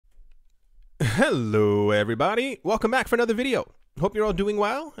Hello everybody, welcome back for another video. Hope you're all doing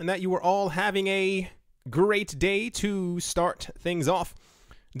well and that you are all having a great day to start things off.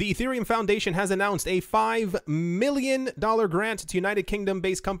 The Ethereum Foundation has announced a $5 million grant to United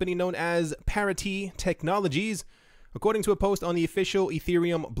Kingdom-based company known as Parity Technologies, according to a post on the official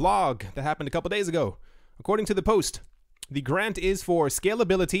Ethereum blog that happened a couple days ago. According to the post, the grant is for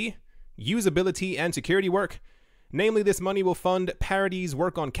scalability, usability, and security work. Namely, this money will fund Parity's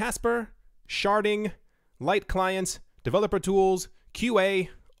work on Casper, sharding, light clients, developer tools, QA,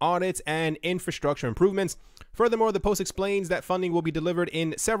 audits, and infrastructure improvements. Furthermore, the post explains that funding will be delivered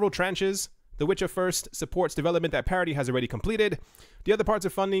in several tranches, the which of first supports development that Parity has already completed. The other parts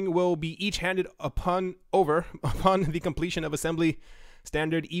of funding will be each handed upon the completion of assembly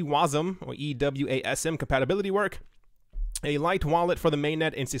standard EWASM or EWASM compatibility work, a light wallet for the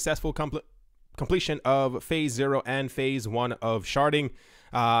mainnet, and successful completion of phase 0 and phase 1 of sharding.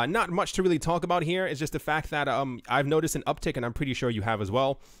 Not much to really talk about here. It's just the fact that I've noticed an uptick, and I'm pretty sure you have as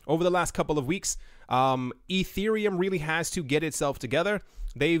well, over the last couple of weeks. Ethereum really has to get itself together.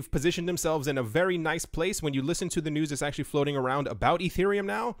 They've positioned themselves in a very nice place. When you listen to the news that's actually floating around about Ethereum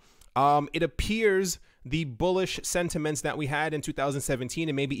now, it appears the bullish sentiments that we had in 2017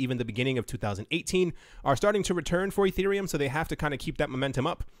 and maybe even the beginning of 2018 are starting to return for Ethereum, so they have to kind of keep that momentum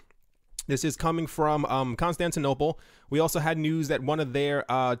up. This is coming from Constantinople. We also had news that one of their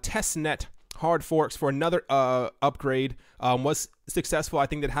testnet hard forks for another upgrade was successful. I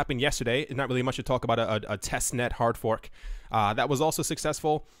think that happened yesterday. Not really much to talk about a testnet hard fork. That was also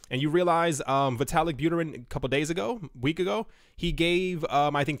successful. And you realize Vitalik Buterin a couple days ago, week ago, he gave,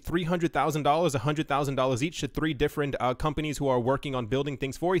 I think, $300,000, $100,000 each to 3 different companies who are working on building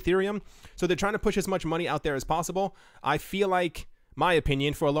things for Ethereum. So they're trying to push as much money out there as possible. I feel like, my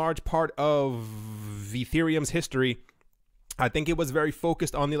opinion, for a large part of Ethereum's history, I think it was very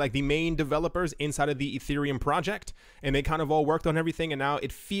focused on the main developers inside of the Ethereum project, and they kind of all worked on everything. And now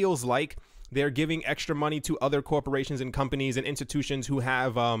it feels like they're giving extra money to other corporations and companies and institutions who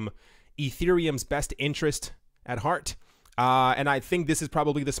have Ethereum's best interest at heart. And I think this is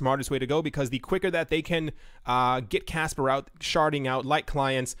probably the smartest way to go, because the quicker that they can get Casper out, sharding out, light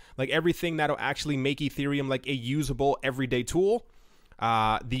clients, like everything that'll actually make Ethereum like a usable everyday tool,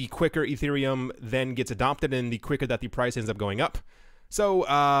 the quicker Ethereum then gets adopted and the quicker that the price ends up going up.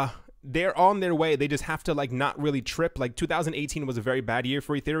 So they're on their way. They just have to not really trip. 2018 was a very bad year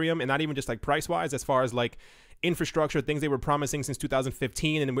for Ethereum, and not even just price wise, as far as infrastructure, things they were promising since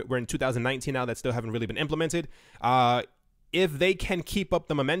 2015, and we're in 2019 now that still haven't really been implemented. If they can keep up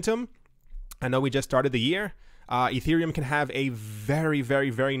the momentum, I know we just started the year, Ethereum can have a very,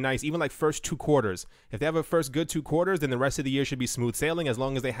 very, very nice, even first 2 quarters. If they have a first good 2 quarters, then the rest of the year should be smooth sailing, as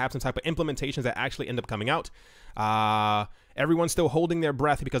long as they have some type of implementations that actually end up coming out. Everyone's still holding their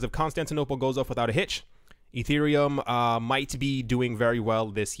breath, because if Constantinople goes off without a hitch, Ethereum might be doing very well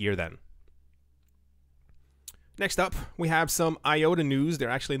this year then. Next up, we have some IOTA news. They're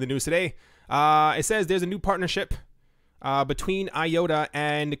actually in the news today. It says there's a new partnership between IOTA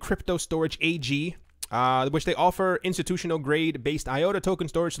and Crypto Storage AG, which they offer institutional grade based IOTA token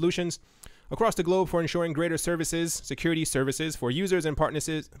storage solutions across the globe for ensuring greater security services for users and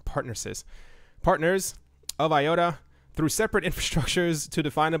partners of IOTA through separate infrastructures to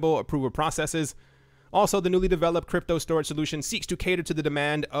definable approval processes. Also, the newly developed crypto storage solution seeks to cater to the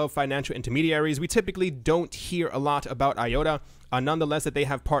demand of financial intermediaries. We typically don't hear a lot about IOTA. Nonetheless, that they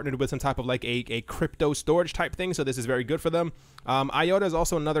have partnered with some type of a crypto storage type thing, so this is very good for them. IOTA is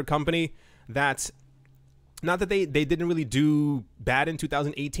also another company that, not that they didn't really do bad in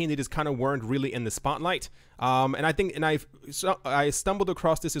 2018, they just kind of weren't really in the spotlight. And I think, and I stumbled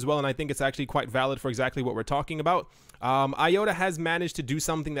across this as well, and I think it's actually quite valid for exactly what we're talking about. IOTA has managed to do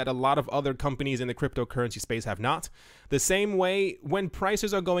something that a lot of other companies in the cryptocurrency space have not. The same way, when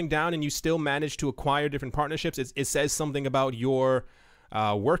prices are going down and you still manage to acquire different partnerships, it says something about your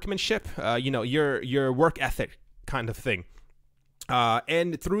workmanship, your work ethic kind of thing.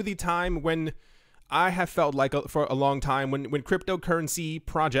 And through the time when I have felt for a long time, when cryptocurrency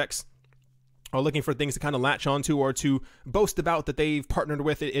projects are looking for things to kind of latch onto or to boast about that they've partnered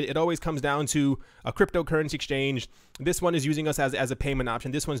with, it always comes down to a cryptocurrency exchange. This one is using us as a payment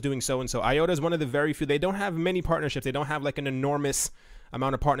option. This one's doing so and so. IOTA is one of the very few. They don't have many partnerships. They don't have an enormous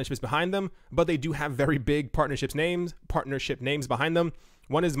amount of partnerships behind them, but they do have very big partnership names behind them.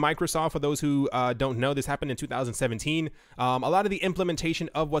 One is Microsoft. For those who don't know, this happened in 2017. A lot of the implementation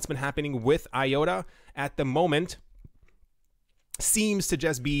of what's been happening with IOTA at the moment seems to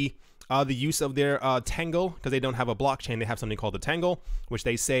just be the use of their Tangle, because they don't have a blockchain. They have something called the Tangle, which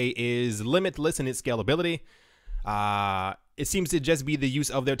they say is limitless in its scalability. it seems to just be the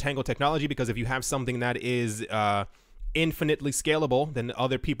use of their Tangle technology, because if you have something that is infinitely scalable, then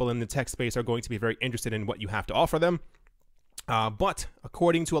other people in the tech space are going to be very interested in what you have to offer them. But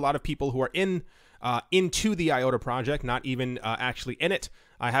according to a lot of people who are into the IOTA project, not even actually in it,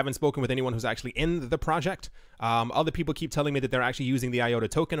 I haven't spoken with anyone who's actually in the project. Other people keep telling me that they're actually using the IOTA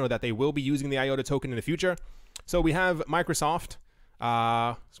token, or that they will be using the IOTA token in the future. So we have Microsoft.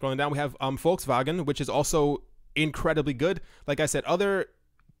 Scrolling down, we have Volkswagen, which is also incredibly good. Like I said, other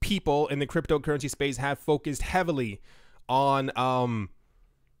people in the cryptocurrency space have focused heavily on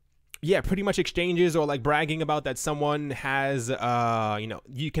pretty much exchanges, or like bragging about that someone has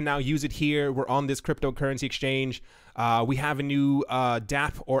you can now use it here, we're on this cryptocurrency exchange, we have a new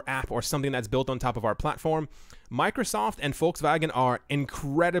DApp or app or something that's built on top of our platform. Microsoft and Volkswagen are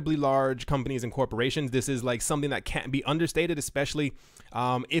incredibly large companies and corporations. This is like something that can't be understated, especially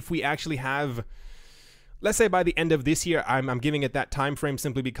if we actually have, let's say by the end of this year. I'm giving it that time frame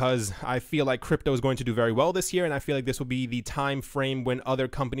simply because I feel like crypto is going to do very well this year, and I feel like this will be the time frame when other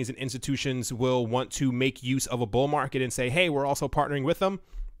companies and institutions will want to make use of a bull market and say, hey, we're also partnering with them.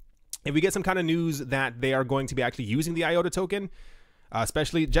 If we get some kind of news that they are going to be actually using the IOTA token,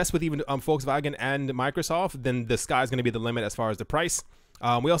 especially just with even Volkswagen and Microsoft, then the sky is going to be the limit as far as the price.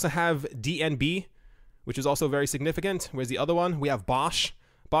 We also have DNB, which is also very significant. Where's the other one? We have Bosch.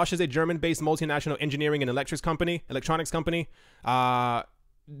 Bosch is a German-based multinational engineering and electronics company.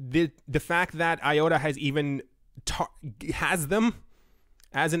 The fact that IOTA has even has them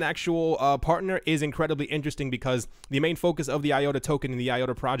as an actual partner is incredibly interesting, because the main focus of the IOTA token and the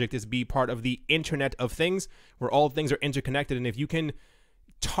IOTA project is be part of the Internet of Things, where all things are interconnected. And if you can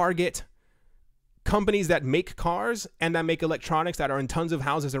target companies that make cars and that make electronics that are in tons of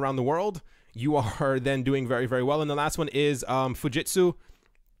houses around the world, you are then doing very, very well. And the last one is Fujitsu,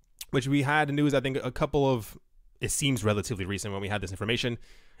 which we had news, I think, it seems relatively recent when we had this information.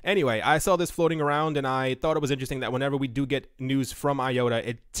 Anyway, I saw this floating around, and I thought it was interesting that whenever we do get news from IOTA,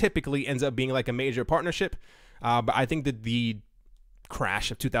 it typically ends up being like a major partnership. But I think that the crash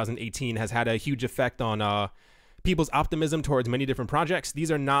of 2018 has had a huge effect on people's optimism towards many different projects.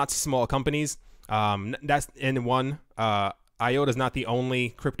 These are not small companies. That's in one. IOTA is not the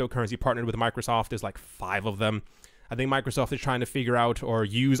only cryptocurrency partnered with Microsoft. There's like 5 of them. I think Microsoft is trying to figure out or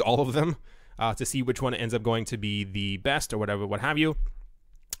use all of them to see which one ends up going to be the best or whatever, what have you.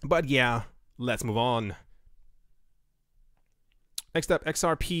 But yeah, let's move on. Next up,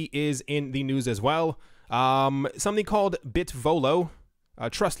 XRP is in the news as well. Something called Bitvolo, a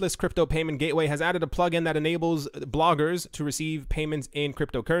trustless crypto payment gateway, has added a plugin that enables bloggers to receive payments in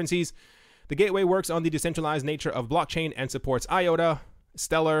cryptocurrencies. The gateway works on the decentralized nature of blockchain and supports IOTA,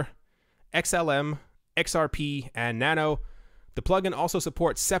 Stellar, XLM, XRP, and Nano. The plugin also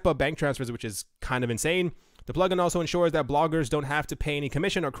supports SEPA bank transfers, which is kind of insane. The plugin also ensures that bloggers don't have to pay any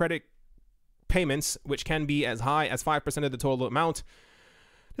commission or credit payments, which can be as high as 5% of the total amount.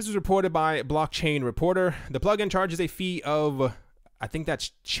 This was reported by Blockchain Reporter. The plugin charges a fee of, I think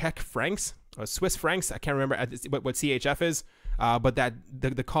that's Czech francs or Swiss francs. I can't remember what CHF is, but that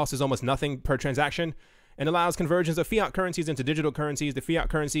the cost is almost nothing per transaction, and allows conversions of fiat currencies into digital currencies. The fiat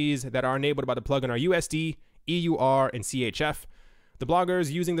currencies that are enabled by the plugin are USD, EUR, and CHF. The bloggers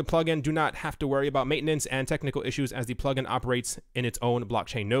using the plugin do not have to worry about maintenance and technical issues, as the plugin operates in its own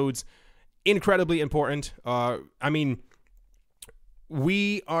blockchain nodes. Incredibly important. I mean,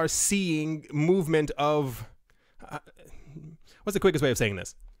 we are seeing movement of... what's the quickest way of saying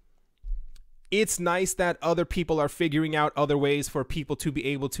this? It's nice that other people are figuring out other ways for people to be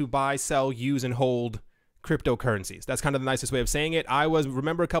able to buy, sell, use, and hold cryptocurrencies. That's kind of the nicest way of saying it.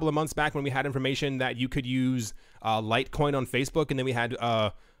 Remember a couple of months back when we had information that you could use Litecoin on Facebook, and then we had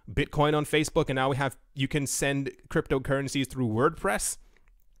Bitcoin on Facebook, and now you can send cryptocurrencies through WordPress.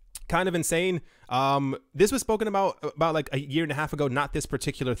 Kind of insane. This was spoken about like a year and a half ago, not this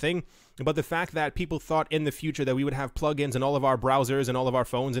particular thing, but the fact that people thought in the future that we would have plugins in all of our browsers and all of our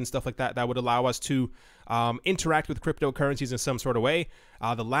phones and stuff like that that would allow us to interact with cryptocurrencies in some sort of way.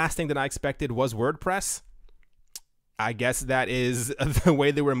 The last thing that I expected was WordPress. I guess that is the way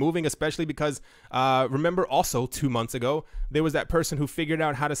they were moving, especially because remember also 2 months ago, there was that person who figured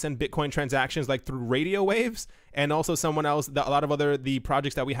out how to send Bitcoin transactions like through radio waves, and also someone else, a lot of the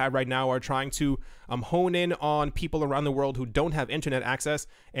projects that we have right now are trying to hone in on people around the world who don't have internet access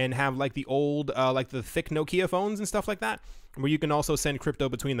and have like the old, like the thick Nokia phones and stuff like that, where you can also send crypto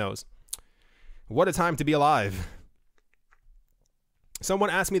between those. What a time to be alive.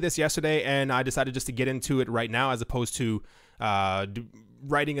 Someone asked me this yesterday, and I decided just to get into it right now as opposed to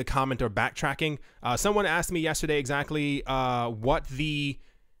writing a comment or backtracking. Someone asked me yesterday exactly what the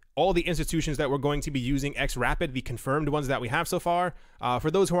all the institutions that we're going to be using XRapid, the confirmed ones that we have so far. For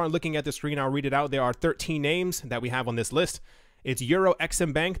those who aren't looking at the screen, I'll read it out. There are 13 names that we have on this list. It's Euro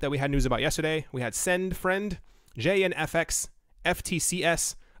XM Bank that we had news about yesterday. We had Send Friend, JNFX,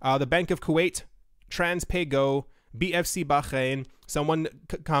 FTCS, the Bank of Kuwait, TransPayGo, BFC Bahrain. Someone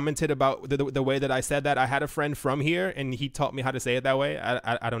commented about the way that I said that. I had a friend from here, and he taught me how to say it that way.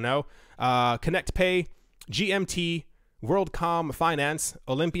 I don't know. ConnectPay, GMT, WorldCom Finance,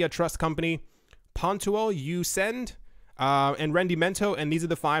 Olympia Trust Company, Pontual, Usend, and Rendimento. And these are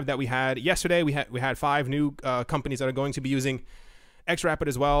the 5 that we had yesterday. We had 5 new companies that are going to be using XRapid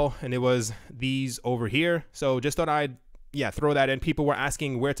as well, and it was these over here. So just thought I'd throw that in. People were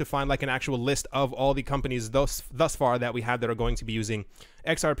asking where to find like an actual list of all the companies thus far that we have that are going to be using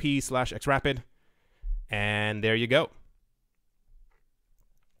XRP/XRapid. And there you go.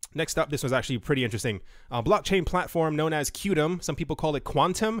 Next up, this was actually pretty interesting. Blockchain platform known as QTUM. Some people call it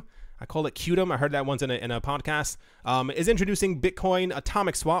Quantum. I call it QTUM. I heard that once in a podcast. Is introducing Bitcoin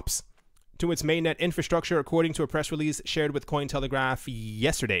atomic swaps to its mainnet infrastructure, according to a press release shared with Cointelegraph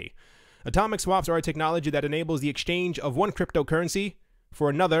yesterday. Atomic swaps are a technology that enables the exchange of one cryptocurrency for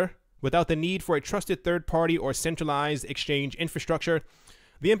another without the need for a trusted third party or centralized exchange infrastructure.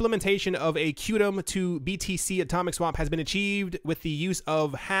 The implementation of a QTUM to BTC atomic swap has been achieved with the use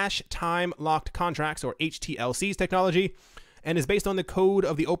of hash time locked contracts, or HTLCs technology, and is based on the code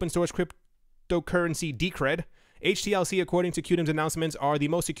of the open source cryptocurrency Decred. HTLC, according to QTUM's announcements, are the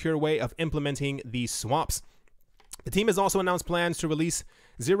most secure way of implementing these swaps. The team has also announced plans to release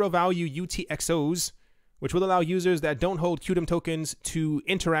zero-value UTXOs, which will allow users that don't hold QTUM tokens to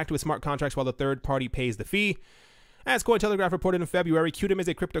interact with smart contracts while the third party pays the fee. As Cointelegraph reported in February, QTUM is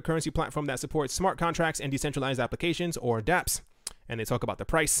a cryptocurrency platform that supports smart contracts and decentralized applications, or dApps. And they talk about the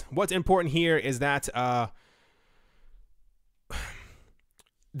price. What's important here is that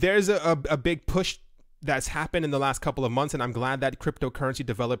there's a big push that's happened in the last couple of months, and I'm glad that cryptocurrency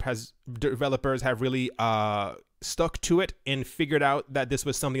developers have really stuck to it and figured out that this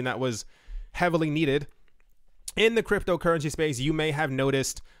was something that was heavily needed. In the cryptocurrency space, you may have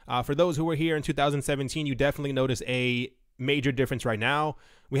noticed, for those who were here in 2017, you definitely notice a major difference right now.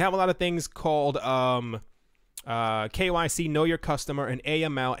 We have a lot of things called KYC, Know Your Customer, and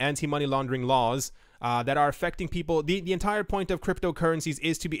AML, anti-money laundering laws, that are affecting people. The entire point of cryptocurrencies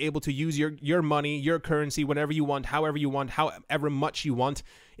is to be able to use your money, your currency, whenever you want, however much you want.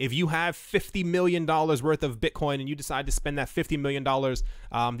 If you have $50 million worth of Bitcoin and you decide to spend that $50 million,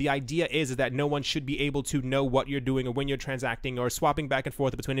 the idea is that no one should be able to know what you're doing or when you're transacting or swapping back and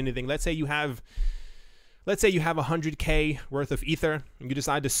forth between anything. Let's say you have 100K worth of Ether and you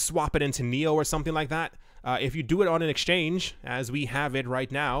decide to swap it into Neo or something like that. If you do it on an exchange, as we have it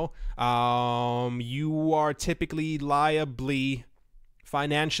right now, you are typically liably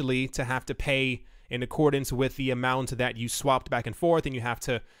financially to have to pay in accordance with the amount that you swapped back and forth, and you have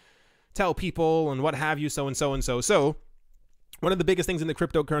to tell people and what have you, so and so and so. So one of the biggest things in the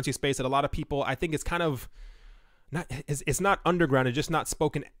cryptocurrency space that a lot of people, I think, is kind of it's not underground, it's just not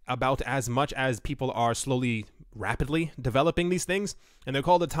spoken about as much as people are slowly, rapidly developing these things, and they're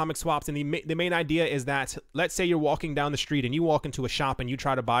called atomic swaps. And the main idea is that, let's say you're walking down the street and you walk into a shop and you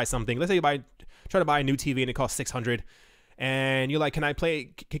try to buy something. Let's say you try to buy a new TV and it costs $600, and you're like, can I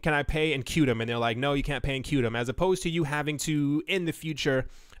pay in QTUM? And they're like, no, you can't pay in QTUM. As opposed to you having to, in the future,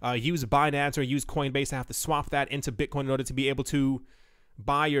 use Binance or use Coinbase to have to swap that into Bitcoin in order to be able to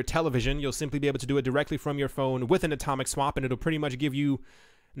buy your television. You'll simply be able to do it directly from your phone with an atomic swap, and it'll pretty much give you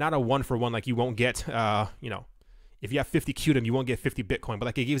not a 1-for-1, like you won't get, if you have 50 QTUM, you won't get 50 Bitcoin, but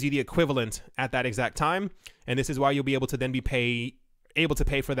like it gives you the equivalent at that exact time. And this is why you'll be able to then be able to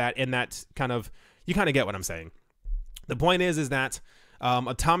pay for that in that you kind of get what I'm saying. The point is that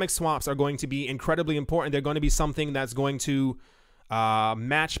atomic swaps are going to be incredibly important. They're going to be something that's going to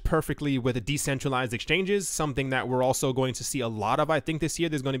match perfectly with decentralized exchanges, something that we're also going to see a lot of, I think, this year.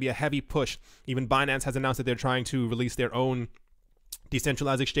 There's going to be a heavy push. Even Binance has announced that they're trying to release their own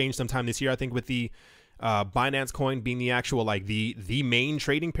decentralized exchange sometime this year, I think, with the Binance coin being the actual, like, the main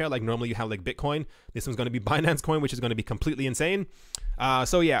trading pair. Like normally you have like Bitcoin, this one's going to be Binance coin, which is going to be completely insane.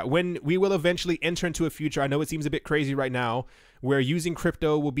 So yeah, when we will eventually enter into a future, I know it seems a bit crazy right now, where using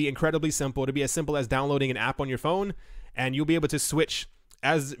crypto will be incredibly simple. It'll be as simple as downloading an app on your phone, and you'll be able to switch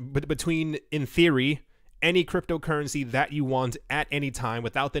between, in theory, any cryptocurrency that you want at any time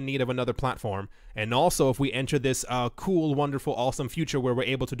without the need of another platform. And also, if we enter this cool, wonderful, awesome future where we're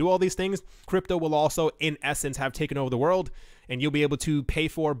able to do all these things, crypto will also, in essence, have taken over the world, and you'll be able to pay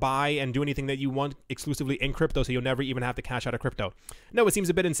for, buy, and do anything that you want exclusively in crypto, so you'll never even have to cash out of crypto. No, it seems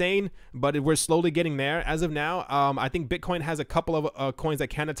a bit insane, but we're slowly getting there. As of now, I think Bitcoin has a couple of coins that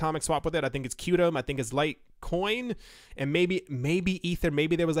can atomic swap with it. I think it's QTUM, I think it's Litecoin, and maybe Ether.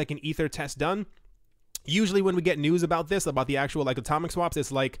 Maybe there was like an Ether test done. Usually when we get news about this, about the actual like atomic swaps,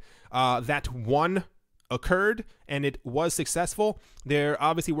 it's like that one occurred and it was successful. They're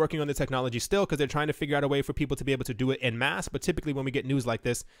obviously working on the technology still because they're trying to figure out a way for people to be able to do it en masse. But typically when we get news like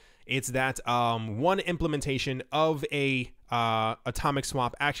this, it's that one implementation of a atomic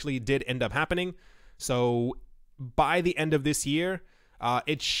swap actually did end up happening. So by the end of this year,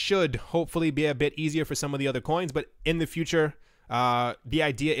 it should hopefully be a bit easier for some of the other coins. But in the future, the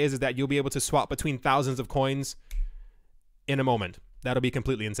idea is that you'll be able to swap between thousands of coins in a moment. That'll be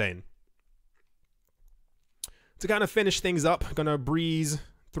completely insane. To kind of finish things up, I'm gonna breeze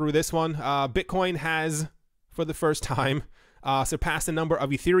through this one. Bitcoin has, for the first time, surpassed the number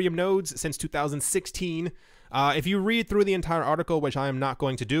of Ethereum nodes since 2016. If you read through the entire article, which I am not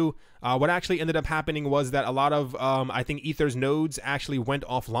going to do, what actually ended up happening was that a lot of, I think, Ether's nodes actually went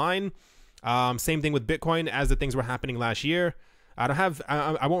offline. Same thing with Bitcoin as the things were happening last year.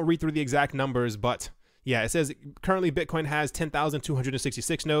 I won't read through the exact numbers, but yeah, it says currently Bitcoin has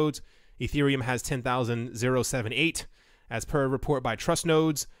 10,266 nodes. Ethereum has 10,078 as per a report by Trust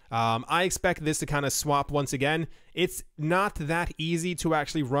Nodes. I expect this to kind of swap once again. It's not that easy to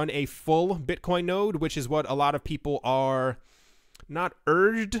actually run a full Bitcoin node, which is what a lot of people are not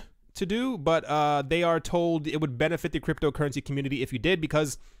urged to do, but they are told it would benefit the cryptocurrency community if you did,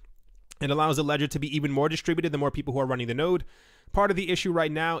 because it allows the ledger to be even more distributed the more people who are running the node. Part of the issue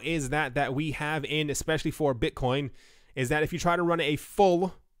right now is that we have in, especially for Bitcoin, is that if you try to run a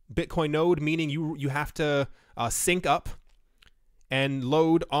full Bitcoin node, meaning you have to sync up and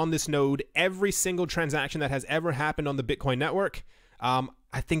load on this node every single transaction that has ever happened on the Bitcoin network. I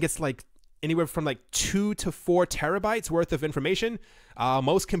think it's like anywhere from like 2 to 4 terabytes worth of information.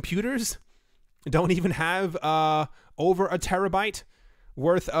 Most computers don't even have over a terabyte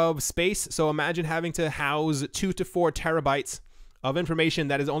worth of space. So imagine having to house 2 to 4 terabytes of information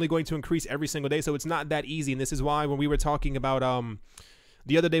that is only going to increase every single day. So it's not that easy. And this is why when we were talking about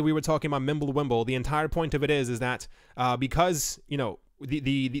the other day, we were talking about Mimblewimble. The entire point of it is that because, you know,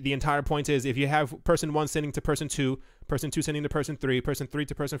 the entire point is if you have person 1 sending to person 2 sending to person 3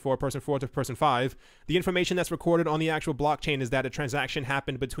 to person 4 to person 5, the information that's recorded on the actual blockchain is that a transaction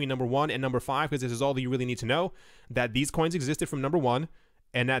happened between number 1 and number 5, because this is all that you really need to know, that these coins existed from number 1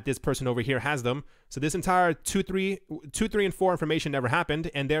 and that this person over here has them. So this entire 2, 3, and 4 information never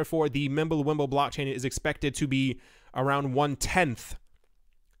happened, and therefore the Mimblewimble blockchain is expected to be around 1/10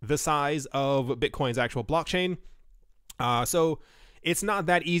 the size of Bitcoin's actual blockchain. So it's not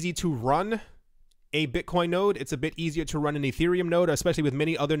that easy to run a Bitcoin node. It's a bit easier to run an Ethereum node, especially with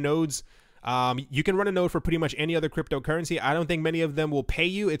many other nodes. You can run a node for pretty much any other cryptocurrency. I don't think many of them will pay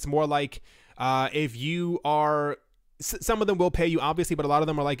you. It's more like if you are, some of them will pay you obviously, but a lot of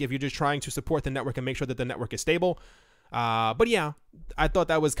them are like if you're just trying to support the network and make sure that the network is stable. But yeah, I thought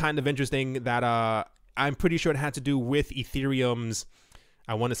that was kind of interesting that I'm pretty sure it had to do with Ethereum's,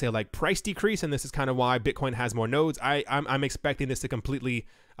 I want to say, like, price decrease, and this is kind of why Bitcoin has more nodes. I'm expecting this to completely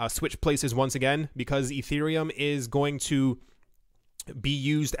switch places once again, because Ethereum is going to be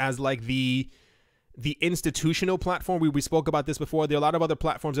used as like the institutional platform. We spoke about this before. There are a lot of other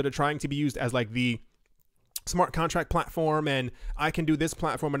platforms that are trying to be used as like the smart contract platform, and I can do this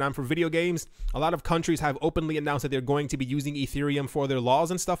platform, and I'm for video games. A lot of countries have openly announced that they're going to be using Ethereum for their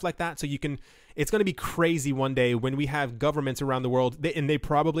laws and stuff like that. So you can, it's going to be crazy one day when we have governments around the world, and they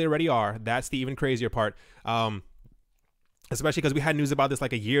probably already are. That's the even crazier part. Especially because we had news about this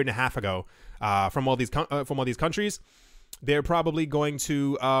like a year and a half ago from all these countries. They're probably going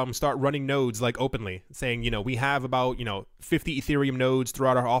to start running nodes like openly, saying, you know, we have about, 50 Ethereum nodes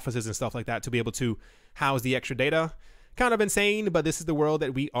throughout our offices and stuff like that to be able to house the extra data. Kind of insane, but this is the world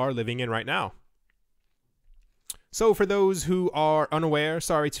that we are living in right now. So for those who are unaware,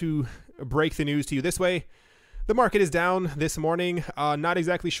 sorry to break the news to you this way, the market is down this morning. Not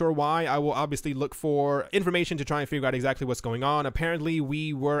exactly sure why. I will obviously look for information to try and figure out exactly what's going on. Apparently,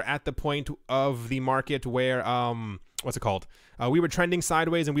 we were at the point of the market where, what's it called? We were trending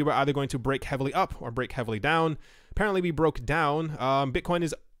sideways, and we were either going to break heavily up or break heavily down. Apparently, we broke down. Bitcoin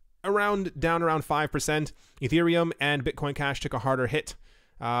is down around 5%. Ethereum and Bitcoin Cash took a harder hit.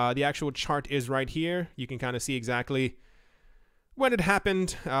 The actual chart is right here. You can kind of see exactly when it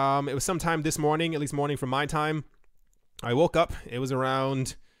happened, it was sometime this morning, at least morning from my time. I woke up, it was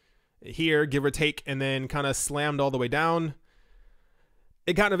around here, give or take, and then kind of slammed all the way down.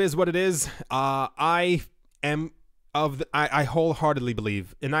 It kind of is what it is. I wholeheartedly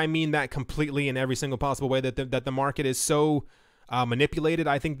believe, and I mean that completely in every single possible way, that the market is so manipulated.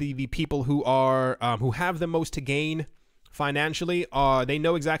 I think the people who are who have the most to gain financially, they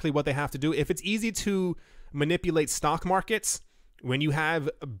know exactly what they have to do. If it's easy to manipulate stock markets when you have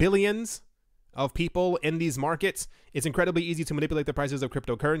billions of people in these markets, it's incredibly easy to manipulate the prices of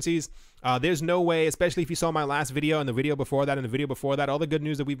cryptocurrencies. There's no way, especially if you saw my last video and the video before that and the video before that, all the good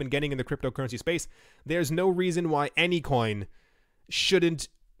news that we've been getting in the cryptocurrency space, there's no reason why any coin shouldn't,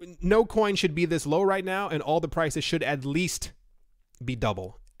 no coin should be this low right now, and all the prices should at least be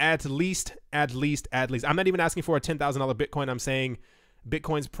double. At least. I'm not even asking for a $10,000 Bitcoin. I'm saying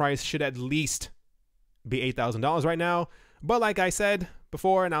Bitcoin's price should at least be $8,000 right now. But like I said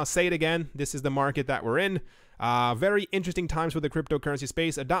before, and I'll say it again, this is the market that we're in. Very interesting times for the cryptocurrency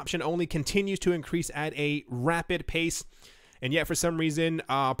space. Adoption only continues to increase at a rapid pace, and yet for some reason,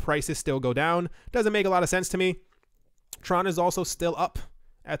 prices still go down. Doesn't make a lot of sense to me. Tron is also still up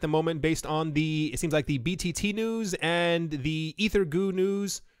at the moment based on it seems like the BTT news and the EtherGoo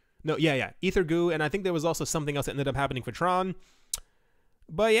news. No, yeah, EtherGoo, and I think there was also something else that ended up happening for Tron.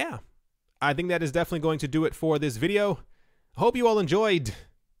 But yeah, I think that is definitely going to do it for this video. Hope you all enjoyed.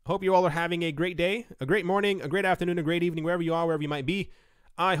 Hope you all are having a great day, a great morning, a great afternoon, a great evening, wherever you are, wherever you might be.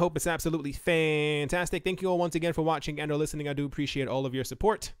 I hope it's absolutely fantastic. Thank you all once again for watching and or listening. I do appreciate all of your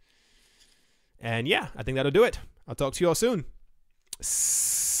support. And yeah, I think that'll do it. I'll talk to you all soon.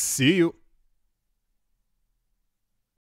 See you.